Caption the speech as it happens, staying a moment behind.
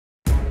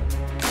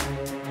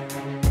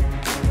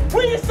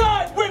We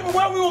decide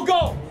where we will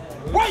go.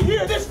 Right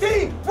here, this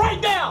team,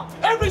 right now,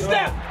 every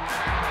step.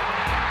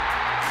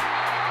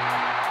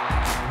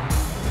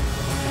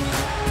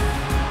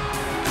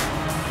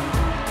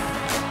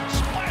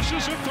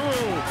 Splashes it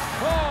through.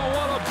 Oh,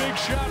 what a big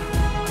shot.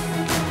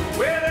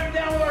 Wear them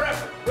down with our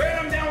effort.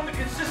 Wear them down with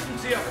the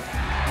consistency of it.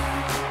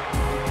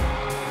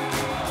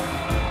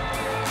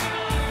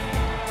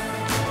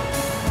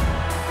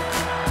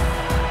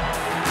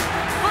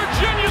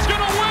 Virginia's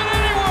going to win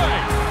anyway.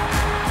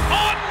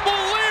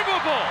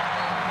 Unbelievable.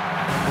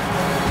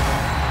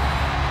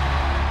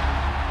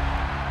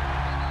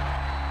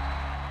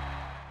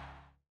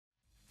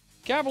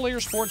 Cavalier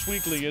Sports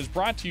Weekly is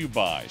brought to you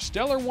by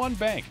Stellar One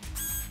Bank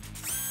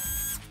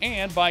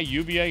and by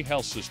UVA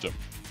Health System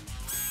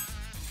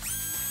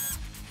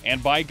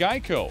and by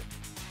Geico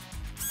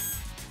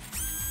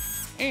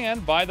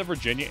and by the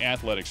Virginia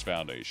Athletics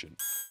Foundation.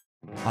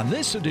 On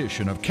this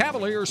edition of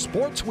Cavalier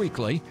Sports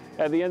Weekly,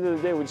 at the end of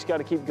the day, we just got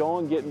to keep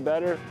going, getting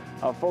better,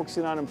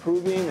 focusing on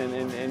improving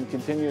and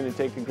continuing to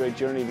take a great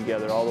journey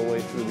together all the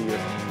way through the year.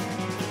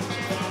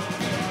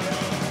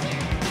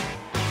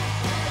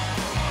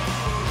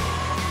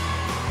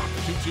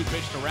 2-2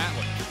 pitch to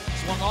Rattler.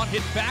 Swung on,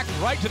 hit back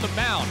right to the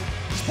mound.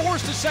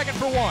 Spores to second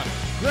for one.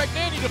 Greg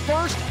Nanny to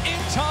first in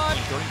time.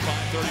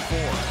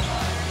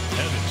 35-34.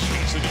 Evans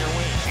feeds the near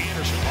wing.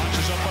 Anderson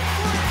launches up a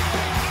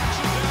knocks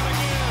it down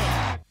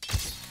again.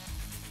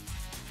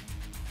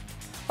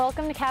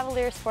 Welcome to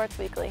Cavalier Sports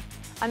Weekly.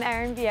 I'm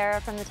Erin Vierra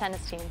from the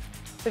tennis team.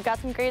 We've got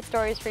some great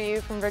stories for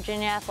you from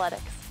Virginia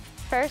Athletics.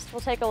 First,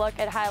 we'll take a look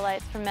at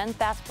highlights from men's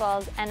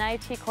basketball's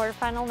NIT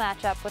quarterfinal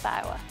matchup with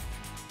Iowa.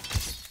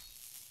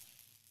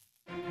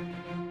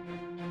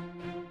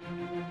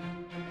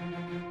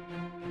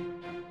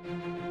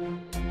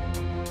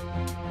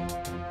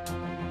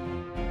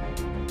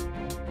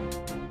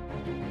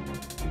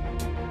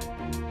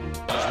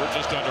 We're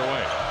just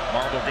underway.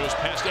 Marble goes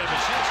past Evans.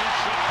 His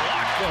shot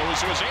blocked though as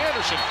it was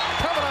Anderson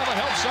coming on the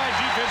help side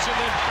defense and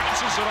then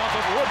bounces it off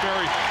of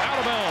Woodbury out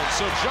of bounds.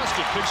 So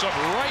Justin picks up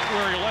right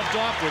where he left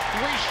off with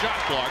 3 shot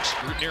blocks.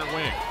 Near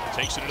wing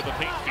takes it into the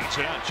paint, feeds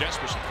it out.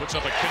 Jesperson puts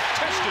up a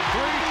contested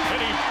 3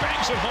 and he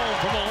bangs it home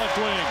from the left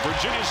wing.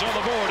 Virginia's on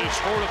the board. It's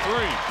 4-3.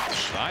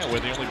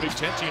 Iowa, the only Big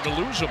Ten team to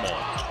lose them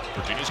all.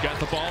 Virginia's got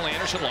the ball.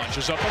 Anderson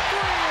launches up a 3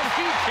 and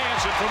he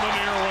cans it from the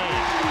near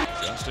wing.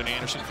 Justin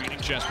Anderson feeding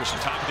Jesperson.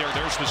 Top there.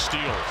 There's the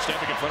steal.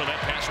 Stepping in front of that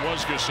pass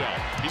was Gasol.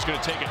 He's going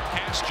to take it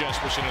past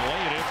Jesperson and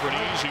lay it in for an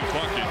easy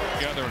bucket.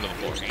 The other end of the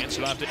floor. Hands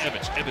it off to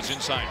Evans. Evans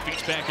inside.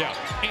 Feeds back out.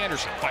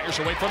 Anderson fires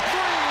away from 3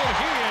 and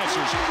he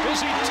answers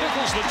as he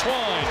tickles the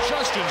twine.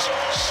 Justin's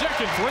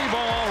second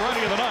 3-ball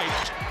already of the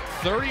night.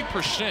 30%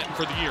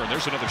 for the year, and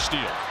there's another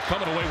steal.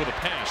 Coming away with a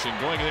pass and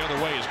going the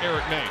other way is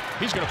Eric May.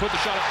 He's going to put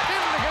the shot up,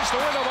 pinned against the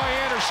window by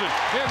Anderson,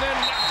 and then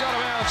knocked out of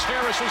bounds.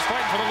 Harris was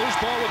fighting for the loose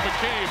ball with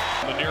McCabe.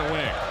 The near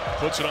wing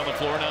puts it on the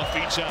floor, now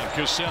feeds out.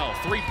 Cassell,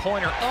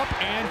 3-pointer up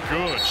and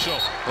good. So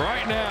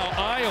right now,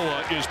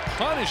 Iowa is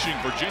punishing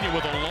Virginia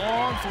with a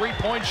long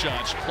 3-point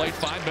shots. Played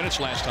 5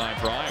 minutes last time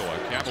for Iowa.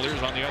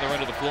 Cavaliers on the other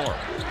end of the floor.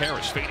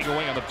 Harris fading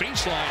away on the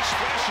baseline,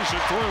 splashes it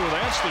through.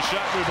 That's the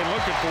shot we've been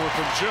looking for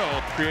from Joe.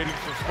 Creating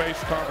some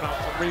space, carving out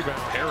some rebound.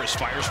 Harris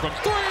fires from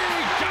 3.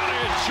 Got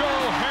it! Joe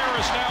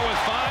Harris now with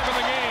 5 in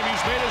the game.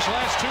 He's made his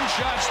last 2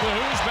 shots. The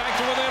Who's back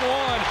to within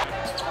 1.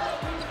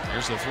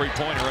 Here's the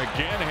 3-pointer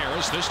again.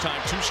 Harris, this time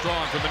too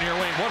strong from the near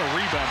wing. What a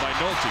rebound by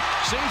Nolte.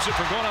 Saves it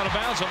from going out of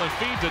bounds on the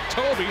feed to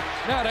Toby.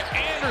 Now to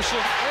Anderson,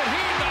 and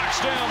he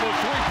knocks down the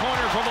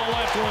 3-pointer from the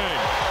left wing.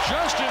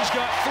 Justin's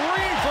got 3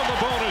 from the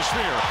bonus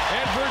sphere,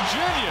 and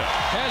Virginia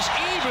has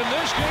evened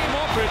this game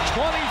up at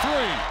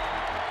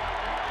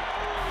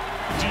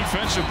 23.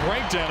 Defensive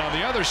breakdown on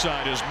the other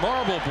side as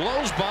Marble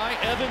blows by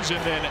Evans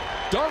and then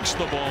dunks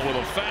the ball with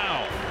a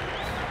foul.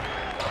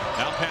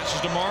 Now passes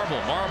to Marble.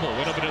 Marble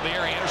went up into the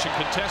air. Anderson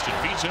contested.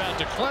 Feeds it out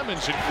to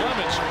Clemens, and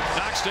Clemens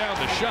knocks down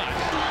the shot.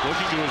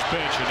 Looking to his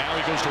bench, and now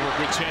he goes to work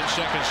with 10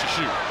 seconds to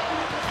shoot.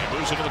 He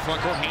moves into the front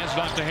court, hands it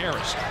off to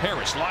Harris.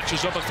 Harris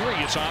launches up a 3.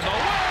 It's on the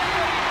way.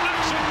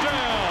 Knocks it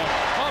down.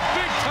 A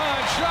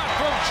big-time shot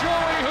from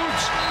Joey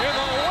Hoops in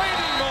the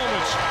waning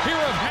moments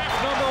here of half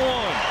number 1.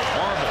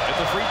 Marble at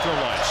the free throw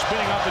line,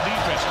 spinning off the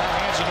defense. Now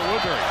hands it to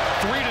Woodbury.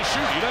 3 to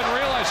shoot. He doesn't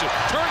realize it.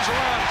 Turns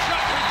around.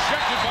 Shot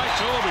rejected by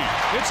Toby.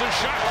 It's a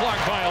shot clock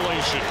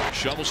violation.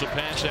 Shovels a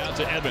pass out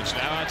to Evans.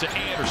 Now out to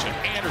Anderson.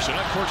 Anderson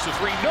uncorks the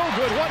 3. No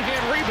good.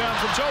 One-hand rebound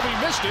from Toby.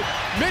 Missed it.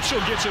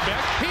 Mitchell gets it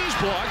back. He's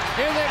blocked.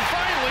 And then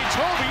finally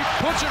Toby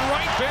puts it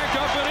right back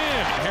up and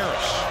in.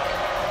 Harris.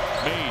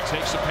 May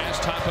takes the pass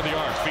top of the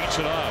arc. Feeds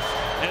it off.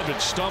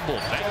 Evans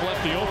stumbled. That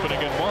left the opening,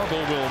 and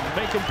Marble will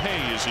make him pay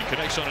as he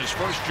connects on his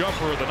first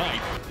jumper of the night.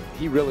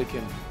 He really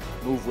can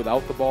move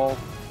without the ball,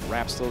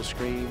 wraps those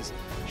screens,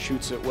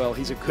 shoots it well.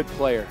 He's a good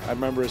player. I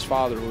remember his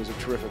father, who was a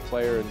terrific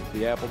player, and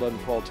the apple doesn't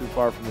fall too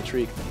far from the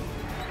tree.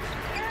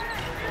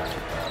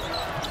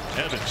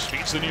 Evans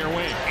feeds the near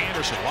wing.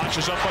 Anderson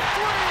launches up a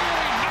 3.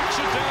 Knocks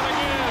it down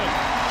again.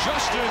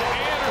 Justin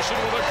Anderson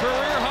with a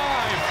career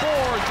high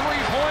 4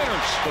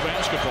 3-pointers. The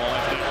basketball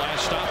after that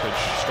last stoppage.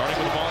 Starting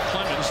with the ball,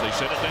 Clemens. They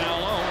They set it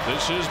down low.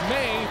 This is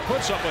May.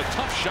 Puts up a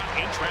tough shot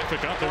in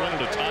traffic out the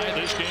window to tie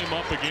this game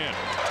up again.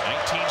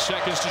 19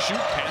 seconds to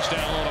shoot. Pass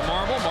down low to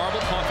Marble.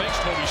 Marble pump fakes.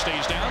 Toby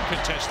stays down.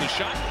 Contests the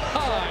shot.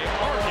 High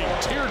arcing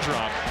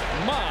teardrop.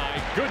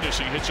 My goodness,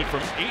 he hits it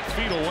from 8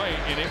 feet away,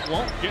 and it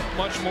won't get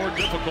much more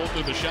difficult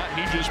than the shot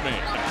he just made.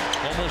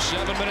 Almost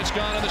 7 minutes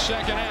gone in the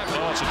second half.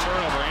 Oh, it's a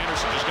turnover.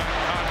 Anderson just got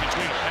caught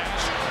between a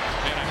pass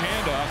and a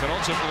handoff, and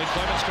ultimately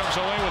Clemens comes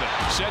away with it.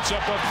 Sets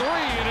up a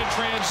three, and in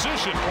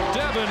transition,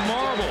 Devin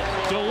Marble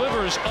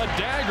delivers a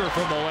dagger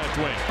from the left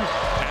wing.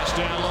 Pass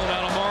down low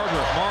down to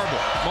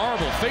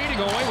Marble fading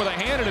away with a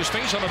hand in his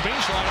face on the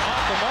baseline,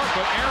 off the mark,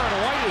 but Aaron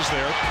White is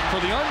there for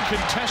the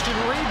uncontested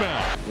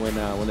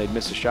rebound. When they'd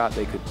miss a shot,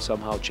 they could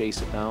somehow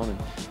chase it down and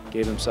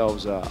gave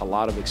themselves a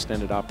lot of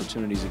extended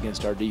opportunities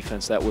against our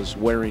defense that was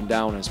wearing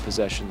down as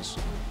possessions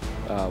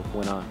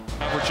went on.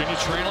 Virginia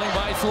trailing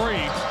by 3.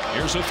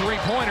 Here's a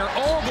three-pointer.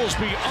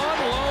 Oglesby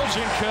unloads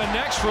and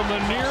connects from the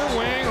near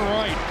wing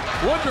right.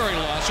 Woodbury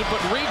lost it, but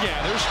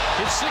regathers.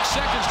 It's 6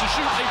 seconds to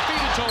shoot. They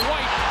feed it to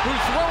White, who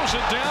throws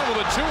it down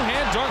with a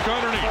two-hand dunk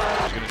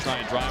underneath. He's going to try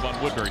and drive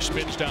on Woodbury.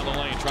 Spins down the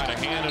lane, try to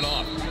hand it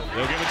off.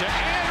 They'll give it to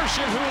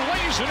Anderson, who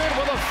lays it in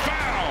with a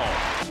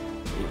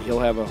foul. He'll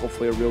have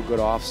hopefully a real good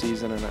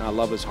offseason, and I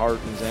love his heart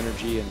and his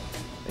energy. And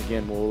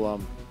again, we'll,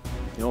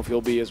 if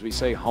he'll be, as we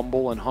say,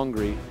 humble and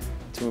hungry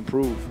to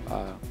improve,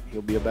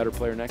 he'll be a better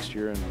player next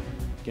year, and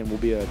again, we'll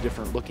be a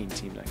different looking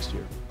team next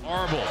year.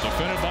 Marble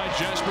defended by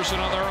Jesperson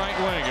on the right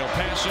wing. He'll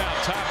pass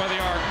out, top of the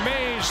arc.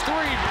 Mays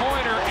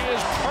three-pointer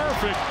is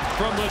perfect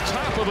from the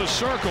top of the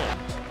circle.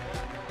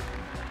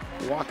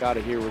 Walk out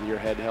of here with your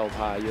head held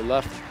high. You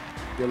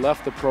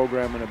left the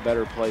program in a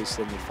better place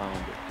than you found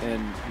it.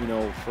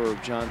 And for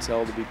John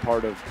Tell to be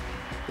part of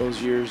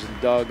those years,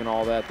 and Doug and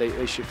all that,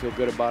 they should feel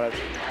good about it.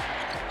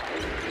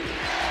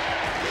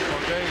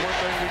 One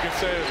thing we can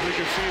say is we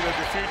can see that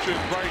the future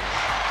is bright.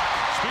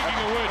 Speaking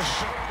of which,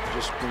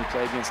 just when you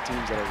play against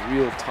teams that are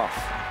real tough,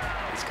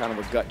 it's kind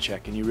of a gut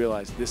check, and you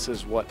realize this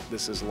is what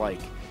this is like.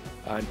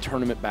 In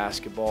tournament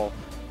basketball,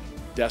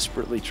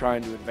 desperately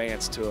trying to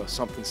advance to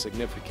something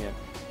significant,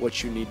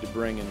 what you need to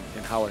bring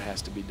and how it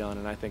has to be done.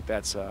 And I think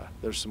that's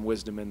there's some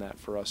wisdom in that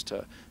for us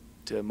to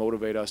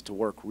motivate us to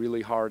work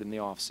really hard in the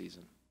off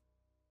season.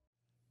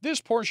 this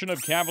portion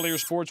of Cavalier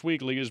Sports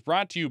Weekly is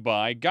brought to you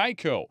by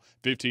Geico.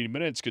 15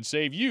 minutes could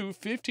save you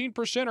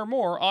 15% or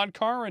more on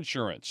car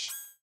insurance.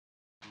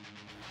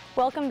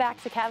 Welcome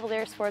back to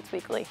Cavalier Sports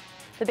Weekly.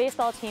 The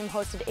baseball team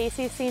hosted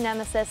ACC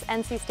nemesis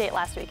NC State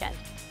last weekend.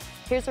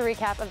 Here's a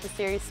recap of the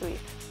series sweep.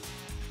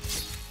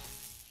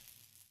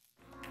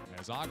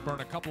 As Ogburn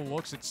a couple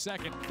looks at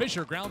second,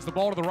 Fisher grounds the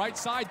ball to the right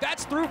side.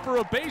 That's through for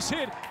a base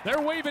hit. They're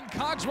waving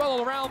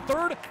Cogswell around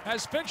third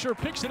as Fincher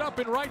picks it up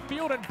in right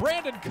field, and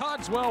Brandon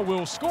Cogswell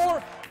will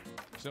score.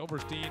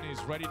 Silverstein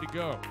is ready to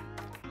go.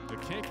 The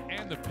kick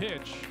and the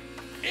pitch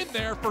in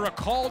there for a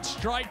called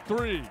strike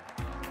three.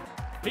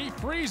 He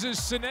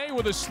freezes Sine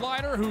with a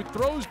slider, who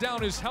throws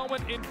down his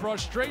helmet in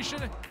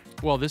frustration.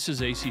 Well, this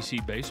is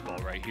ACC baseball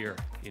right here.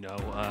 You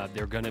know,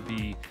 they're going to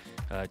be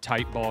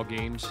tight ball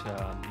games.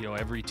 You know,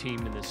 every team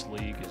in this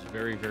league is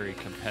very, very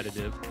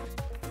competitive.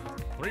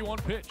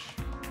 3-1 pitch.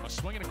 A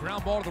swing and a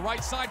ground ball to the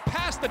right side,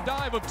 past the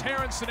dive of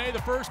Terrence Sine,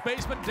 the first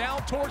baseman,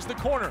 down towards the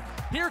corner.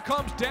 Here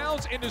comes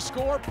Downs in to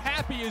score.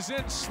 Pappy is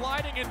in,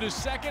 sliding into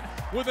second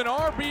with an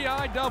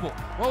RBI double.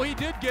 Well, he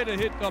did get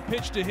a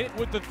pitch to hit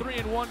with the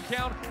 3-1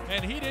 count,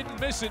 and he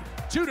didn't miss it.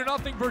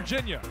 2-0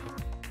 Virginia.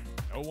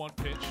 0-1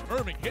 pitch.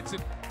 Irving hits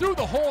it through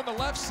the hole on the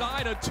left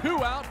side. A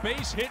two-out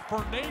base hit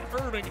for Nate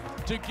Irving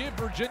to give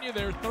Virginia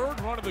their third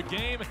run of the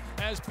game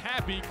as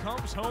Pappy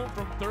comes home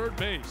from third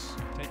base.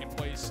 Taking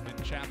place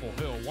in Chapel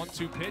Hill.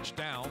 1-2 pitch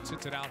down.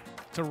 Sits it out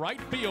to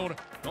right field.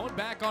 Going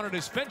back on it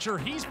is Fincher.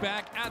 He's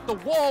back at the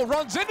wall.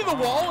 Runs into the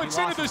wall. It's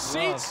into the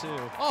seats.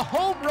 A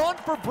home run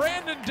for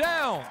Brandon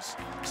Downs.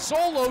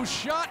 Solo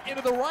shot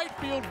into the right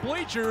field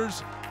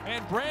bleachers.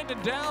 And Brandon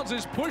Downs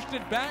has pushed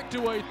it back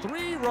to a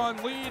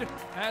 3-run lead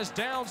as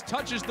Downs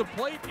touches the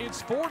plate.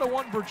 It's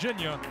 4-1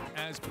 Virginia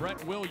as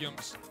Brett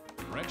Williams,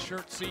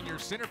 redshirt senior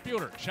center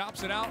fielder,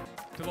 chops it out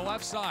to the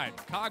left side.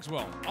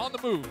 Cogswell on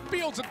the move,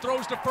 fields and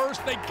throws to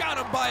first. They got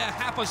him by a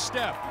half a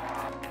step.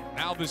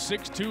 Now the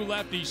 6'2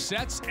 lefty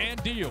sets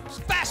and deals.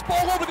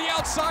 Fastball over the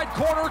outside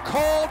corner,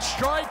 called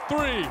strike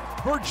three.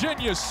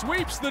 Virginia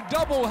sweeps the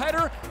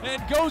doubleheader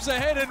and goes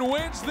ahead and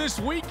wins this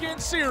weekend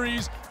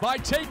series by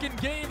taking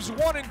games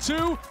 1 and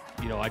 2.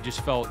 You know, I just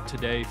felt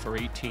today for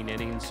 18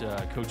 innings,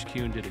 Coach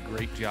Kuhn did a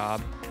great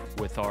job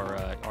with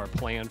our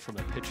plan from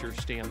a pitcher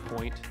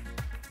standpoint.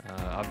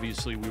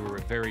 Obviously, we were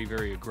very,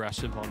 very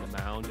aggressive on the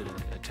mound and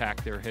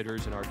attacked their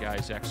hitters, and our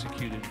guys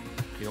executed,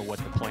 you know, what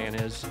the plan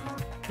is.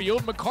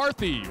 Field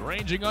McCarthy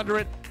ranging under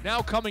it,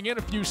 now coming in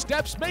a few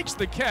steps, makes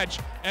the catch,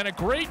 and a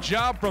great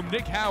job from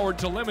Nick Howard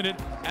to limit it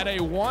at a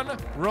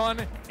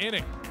 1-run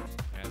inning.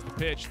 As the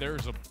pitch,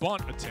 there's a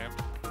bunt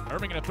attempt.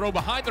 Irving going to throw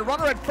behind the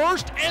runner at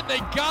first, and they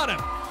got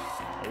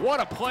him. What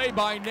a play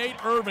by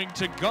Nate Irving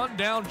to gun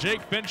down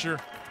Jake Fincher.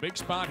 Big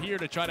spot here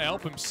to try to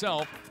help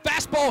himself.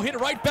 Fastball hit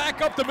right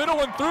back up the middle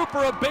and through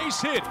for a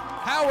base hit.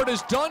 Howard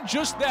has done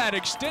just that,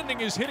 extending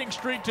his hitting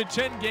streak to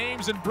 10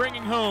 games and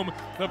bringing home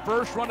the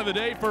first run of the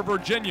day for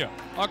Virginia.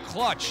 A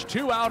clutch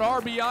 2-out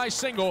RBI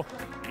single.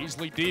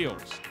 Easily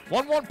deals.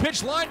 1-1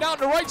 pitch lined out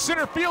to right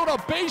center field,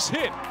 a base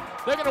hit.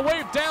 They're going to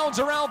wave Downs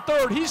around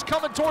third. He's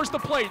coming towards the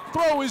plate.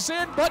 Throw is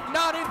in, but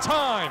not in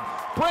time.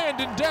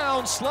 Brandon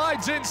Downs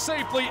slides in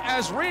safely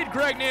as Reed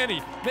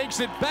Gragnani makes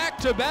it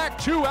back-to-back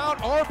 2-out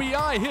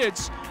RBI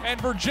hits, and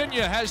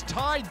Virginia has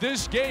tied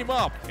this game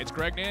up. It's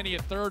Gragnani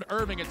at third,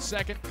 Irving at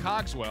second,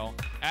 Cogswell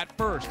at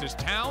first as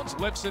Towns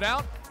lifts it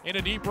out in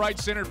a deep right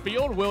center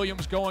field.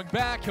 Williams going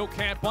back. He'll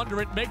camp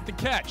under it, make the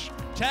catch.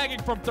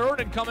 Tagging from third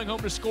and coming home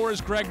to score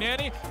is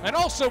Gragnani, and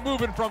also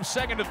moving from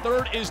second to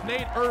third is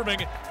Nate Irving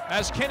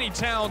as Kenny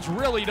Towns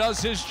really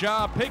does his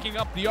job picking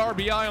up the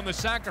RBI on the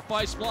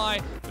sacrifice fly.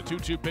 The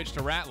 2-2 pitch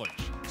to Ratledge.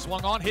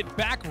 Swung on, hit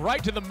back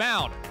right to the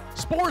mound.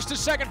 Spores to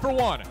second for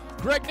one.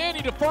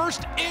 Gragnani to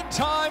first in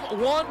time,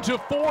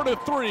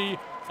 1-4-3.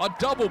 A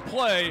double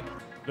play.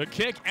 The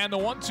kick and the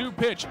 1-2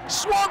 pitch.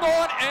 Swung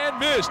on and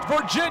missed.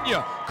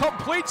 Virginia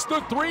completes the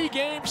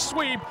 3-game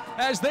sweep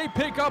as they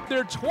pick up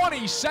their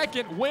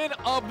 22nd win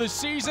of the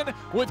season,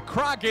 with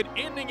Crockett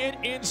ending it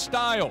in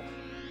style.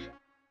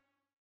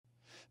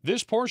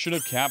 This portion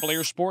of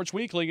Cavalier Sports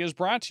Weekly is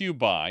brought to you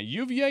by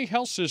UVA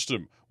Health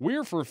System.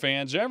 We're for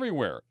fans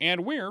everywhere,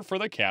 and we're for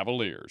the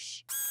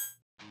Cavaliers.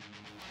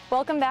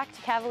 Welcome back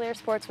to Cavalier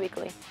Sports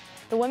Weekly.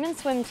 The women's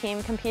swim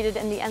team competed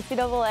in the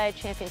NCAA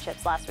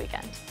championships last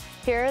weekend.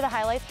 Here are the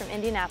highlights from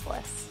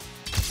Indianapolis.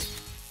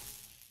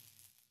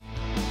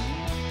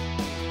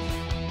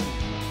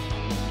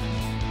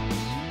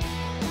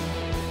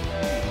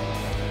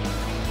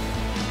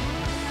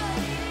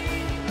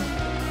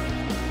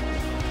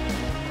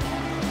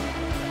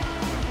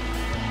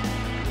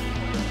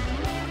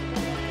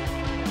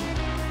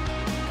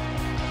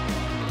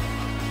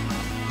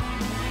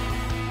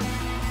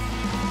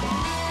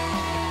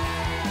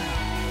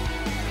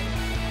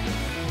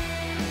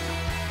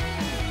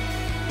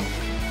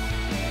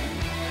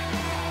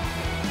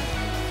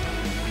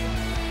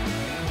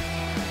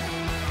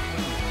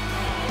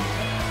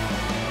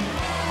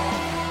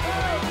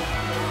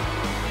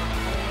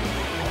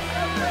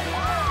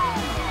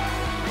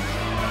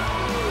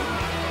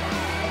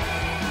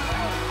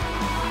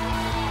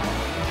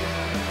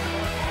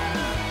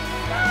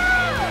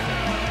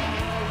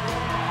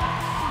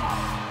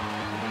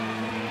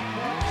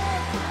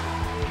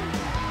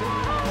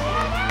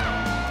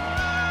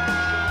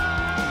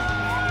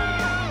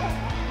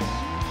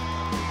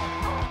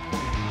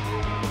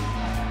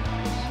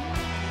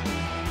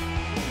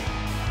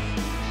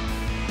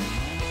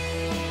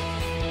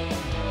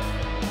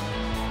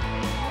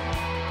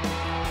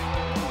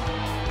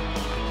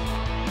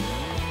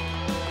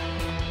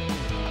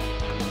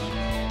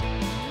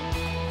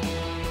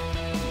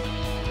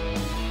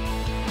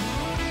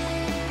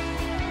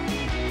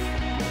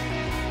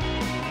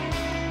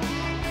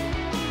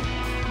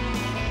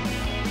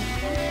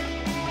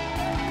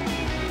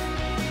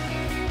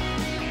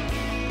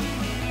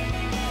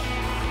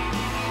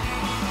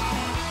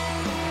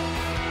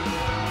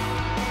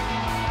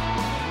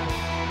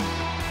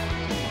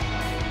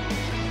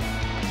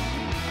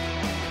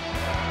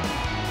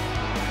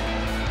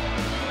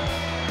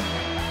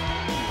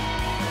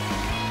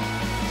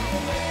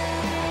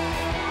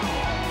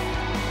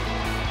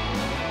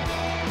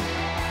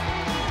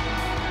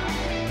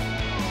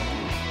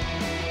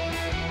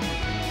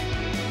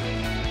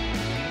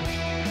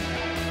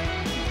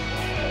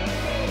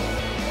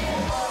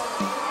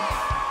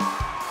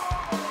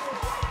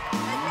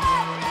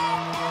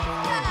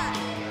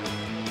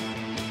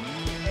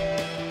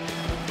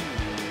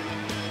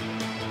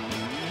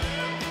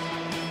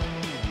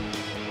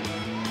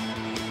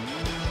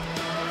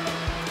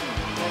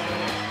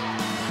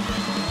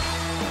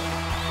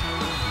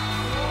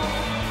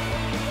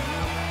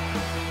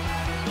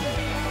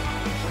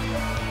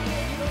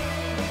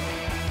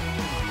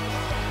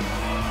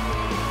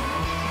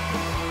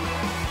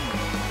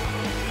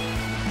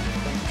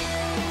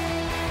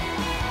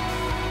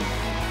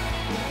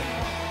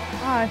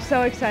 I'm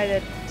so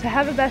excited. To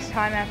have the best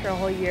time after a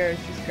whole year is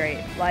just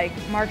great. Like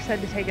Mark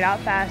said, to take it out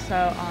fast, so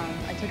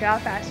I took it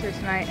out faster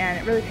tonight, and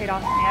it really paid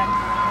off in the end,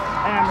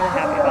 and I'm really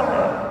happy about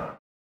that.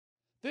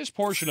 This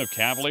portion of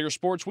Cavalier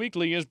Sports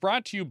Weekly is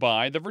brought to you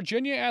by the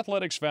Virginia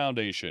Athletics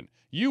Foundation.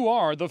 You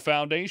are the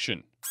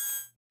foundation.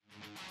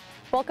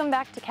 Welcome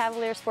back to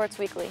Cavalier Sports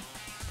Weekly.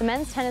 The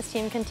men's tennis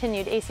team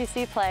continued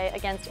ACC play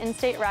against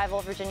in-state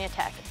rival Virginia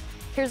Tech.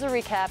 Here's a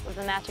recap of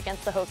the match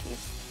against the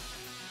Hokies.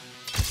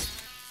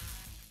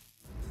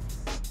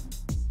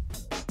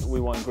 We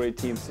want great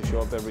teams to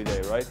show up every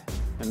day, right?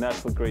 And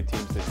that's what great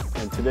teams do.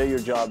 And today your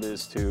job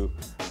is to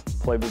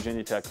play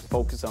Virginia Tech,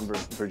 focus on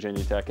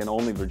Virginia Tech and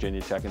only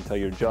Virginia Tech until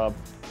your job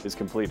is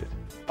completed.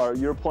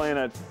 You're playing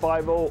at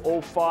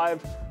 5-0,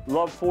 05,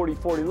 love 40,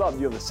 40, love.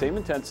 You have the same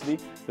intensity,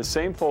 the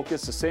same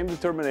focus, the same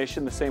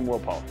determination, the same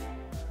willpower.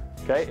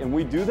 Okay, and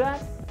we do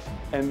that,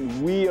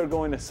 and we are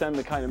going to send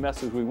the kind of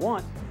message we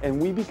want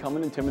and we become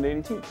an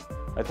intimidating team.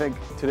 I think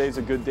today's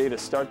a good day to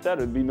start that.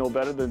 It'd be no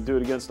better than do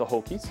it against the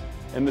Hokies.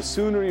 And the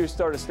sooner you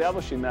start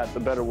establishing that, the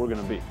better we're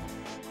going to be.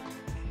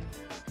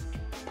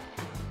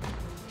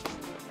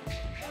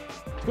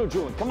 Let's go,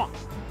 Julian, come on.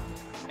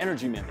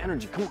 Energy, man,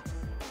 energy, come on.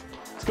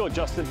 Let's go,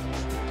 Justin.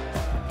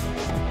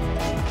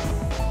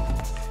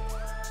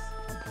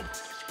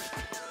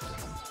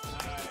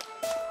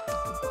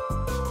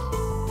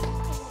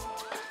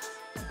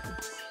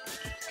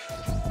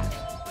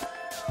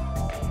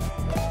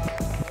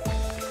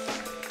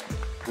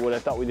 What I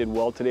thought we did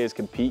well today is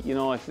compete. You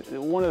know,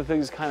 one of the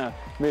things kind of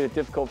made it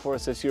difficult for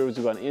us this year was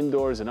we've gone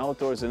indoors and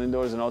outdoors and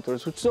indoors and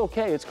outdoors, which is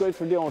okay. It's great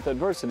for dealing with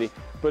adversity,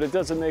 but it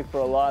doesn't make for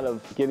a lot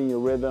of getting your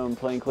rhythm,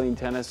 playing clean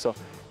tennis. So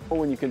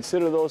when you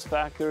consider those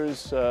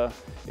factors,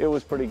 it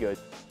was pretty good.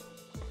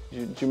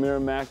 Jameer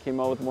and Matt came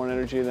out with more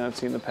energy than I've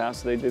seen in the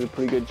past. So they did a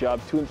pretty good job.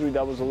 2 and 3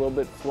 doubles a little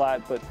bit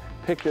flat, but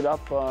picked it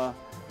up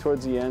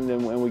towards the end,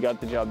 and we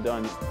got the job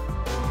done.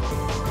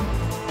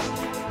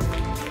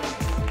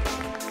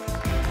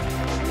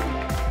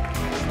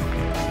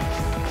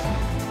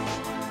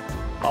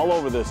 All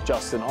over this,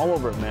 Justin, all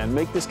over it, man.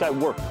 Make this guy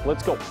work.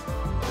 Let's go.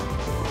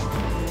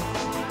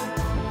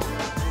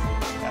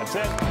 That's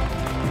it.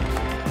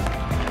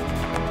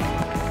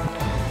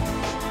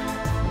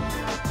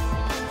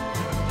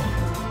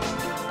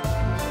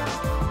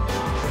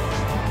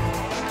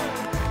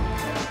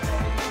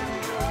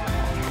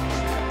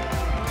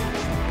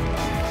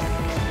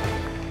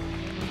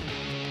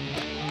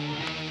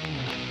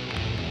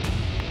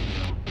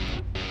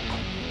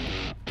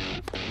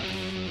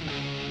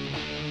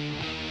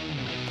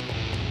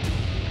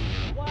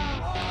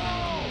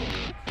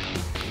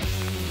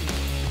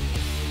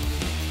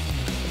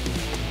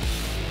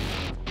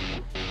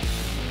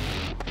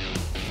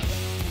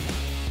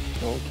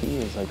 The key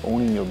is like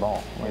owning your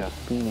ball, like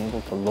being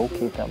able to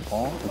locate that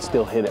ball and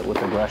still hit it with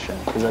aggression,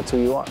 because that's who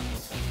you are.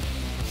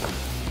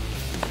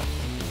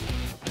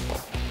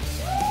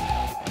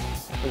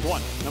 There's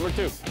one, number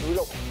 2, here we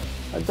go.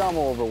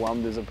 Adamo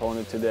overwhelmed his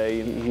opponent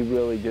today. He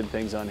really did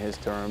things on his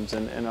terms,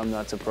 and I'm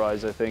not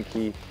surprised. I think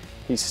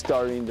he's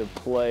starting to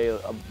play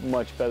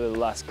much better the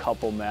last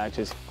couple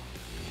matches.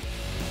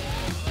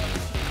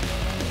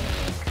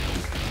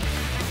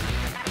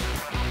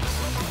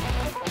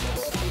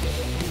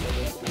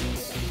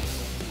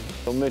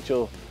 So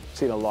Mitchell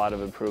seen a lot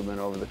of improvement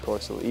over the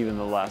course of even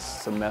the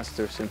last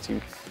semester since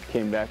he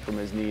came back from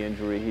his knee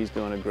injury. He's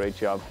doing a great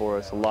job for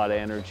us, a lot of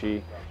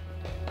energy.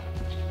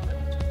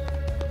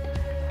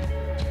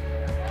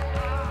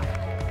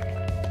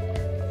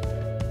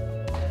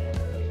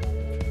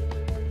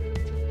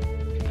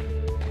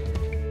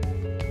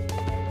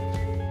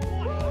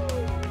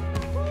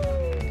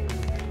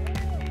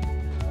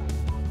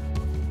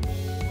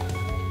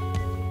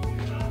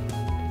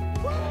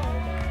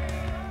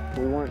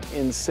 We weren't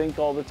in sync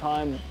all the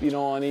time, you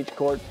know, on each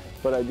court,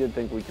 but I did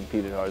think we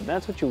competed hard. And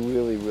that's what you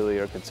really, really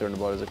are concerned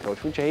about as a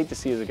coach, which I hate to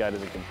see as a guy who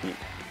doesn't compete.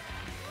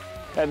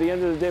 At the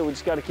end of the day, we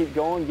just got to keep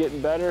going, getting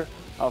better,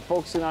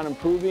 focusing on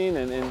improving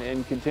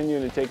and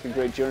continuing to take a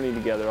great journey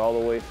together all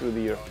the way through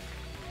the year.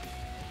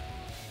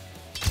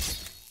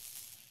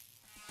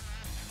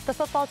 The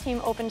football team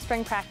opened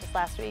spring practice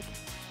last week.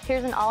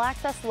 Here's an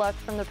all-access look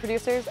from the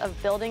producers of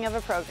Building of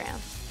a Program.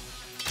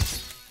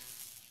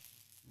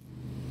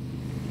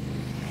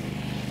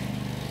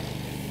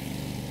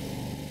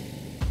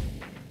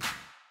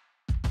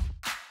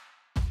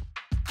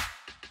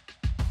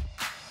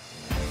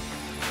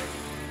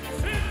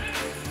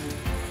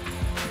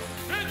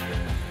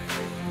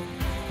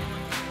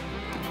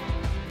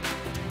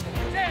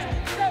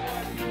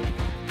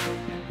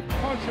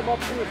 Punch him up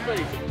to his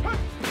face.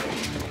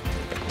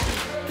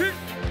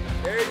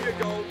 There you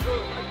go.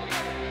 Good.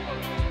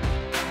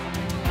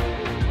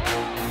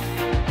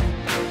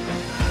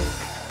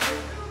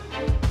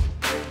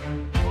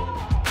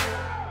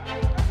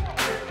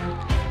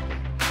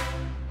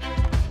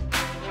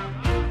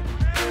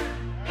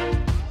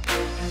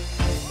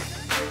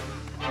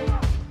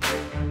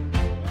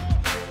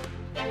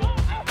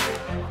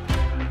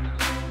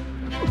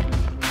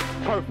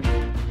 Perfect.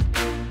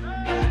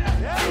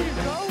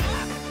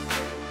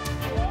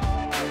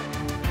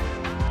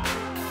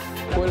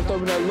 Way to throw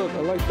me that look. I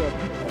like that.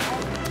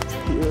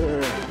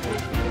 Yeah.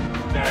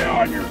 Stay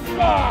on your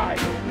side.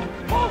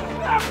 Full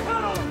snap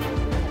pedal.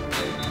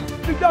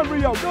 Be done,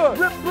 Rio. Good.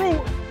 Rip through.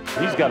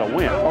 He's got to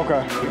win.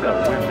 Okay. He's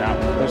got to win now.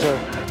 Yes, sir.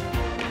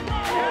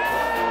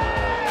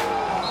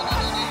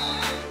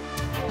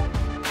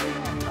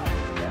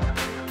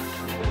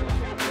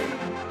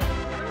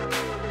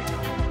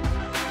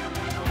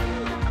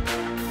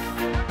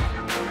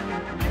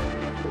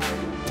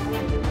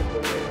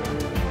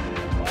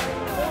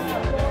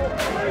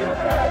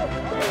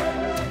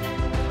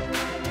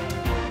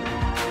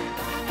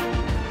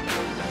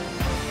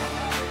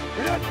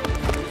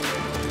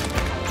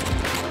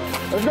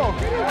 Let's go.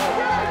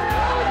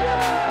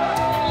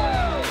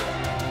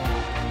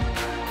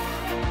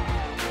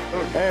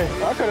 Hey,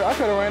 I could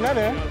have ran that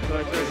in.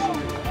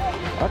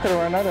 I could have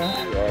ran that in. All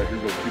right, here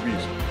we go,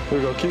 QBs. Here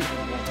we go,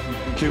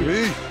 QB.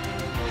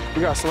 We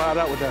got to slide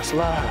out with that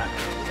slide.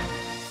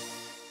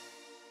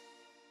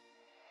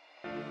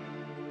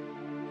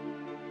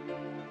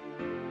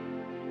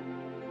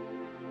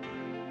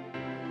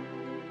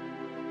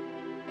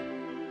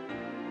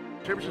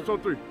 Championships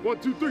on 3. 1,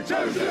 2, 3.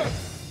 Championship!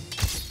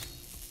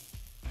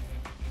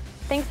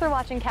 Thanks for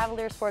watching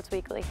Cavalier Sports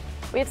Weekly.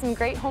 We have some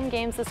great home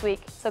games this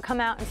week, so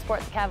come out and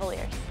support the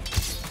Cavaliers.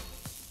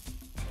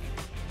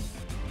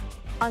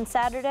 On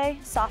Saturday,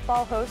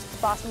 softball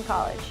hosts Boston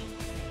College.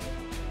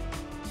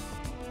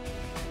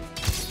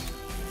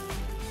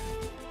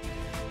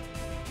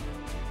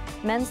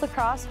 Men's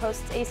lacrosse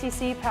hosts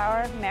ACC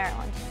Power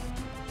Maryland.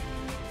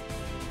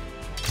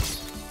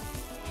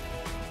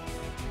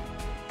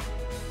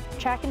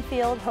 Track and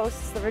field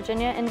hosts the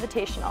Virginia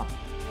Invitational.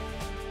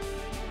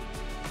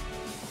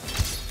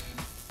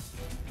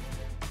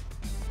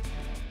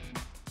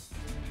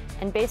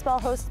 And baseball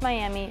hosts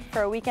Miami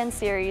for a weekend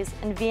series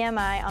and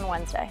VMI on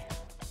Wednesday.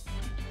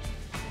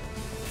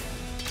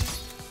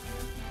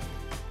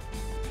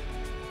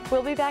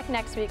 We'll be back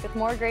next week with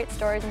more great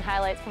stories and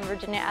highlights from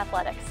Virginia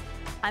athletics.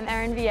 I'm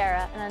Erin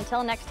Vierra, and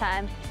until next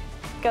time,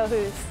 go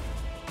Hoos!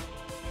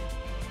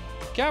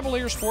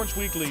 Cavalier Sports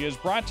Weekly is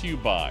brought to you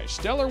by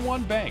Stellar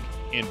One Bank.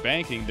 In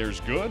banking, there's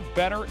good,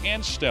 better,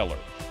 and stellar.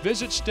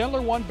 Visit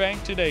Stellar One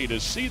Bank today to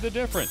see the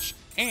difference.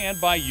 And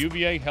by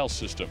UVA Health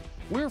System.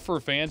 We're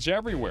for fans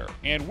everywhere,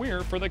 and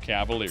we're for the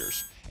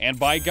Cavaliers. And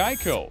by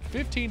Geico,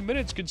 15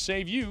 minutes could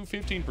save you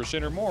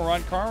 15% or more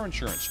on car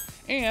insurance.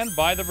 And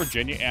by the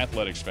Virginia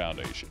Athletics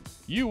Foundation.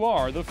 You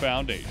are the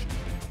foundation.